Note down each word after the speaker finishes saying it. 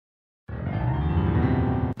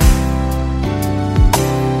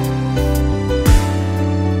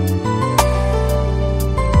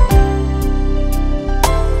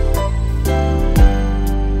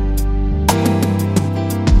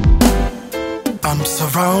I'm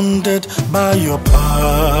surrounded by your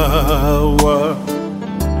power.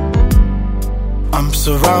 I'm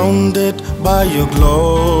surrounded by your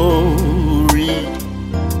glory.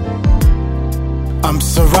 I'm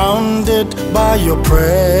surrounded by your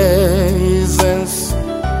presence.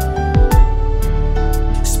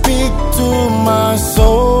 Speak to my soul.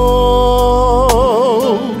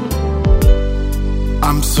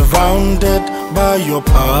 I'm surrounded by your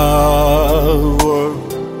power.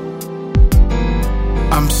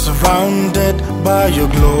 I'm surrounded by your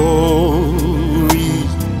glory.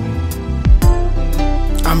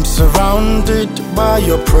 I'm surrounded by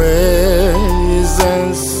your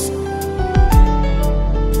presence.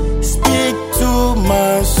 Speak to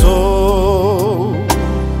my soul.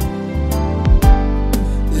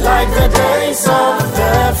 Like the days of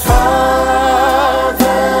their fathers,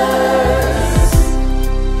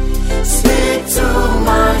 speak to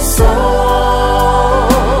my soul.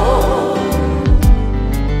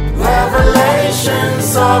 Revelations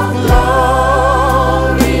of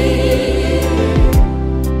glory,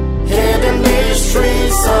 hidden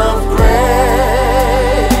mysteries of grace.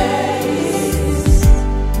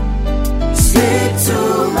 Speak to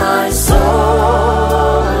my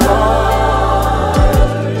soul, Lord.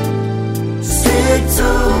 Speak to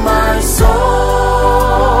my soul.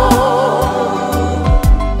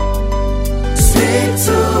 Speak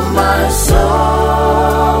to my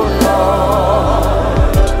soul, Lord.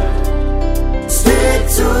 Speak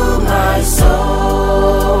to my soul.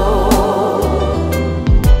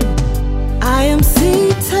 I am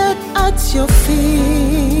seated at your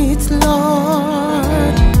feet,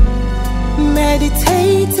 Lord,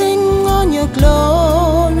 meditating on your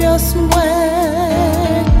glorious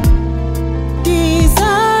word,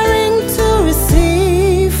 desiring to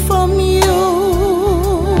receive from you.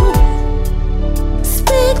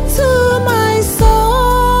 Speak to my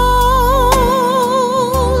soul.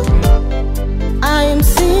 I am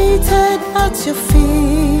seated at your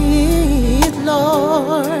feet,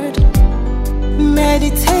 Lord,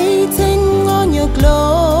 meditating on your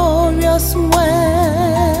glorious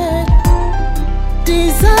word,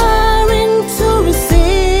 desiring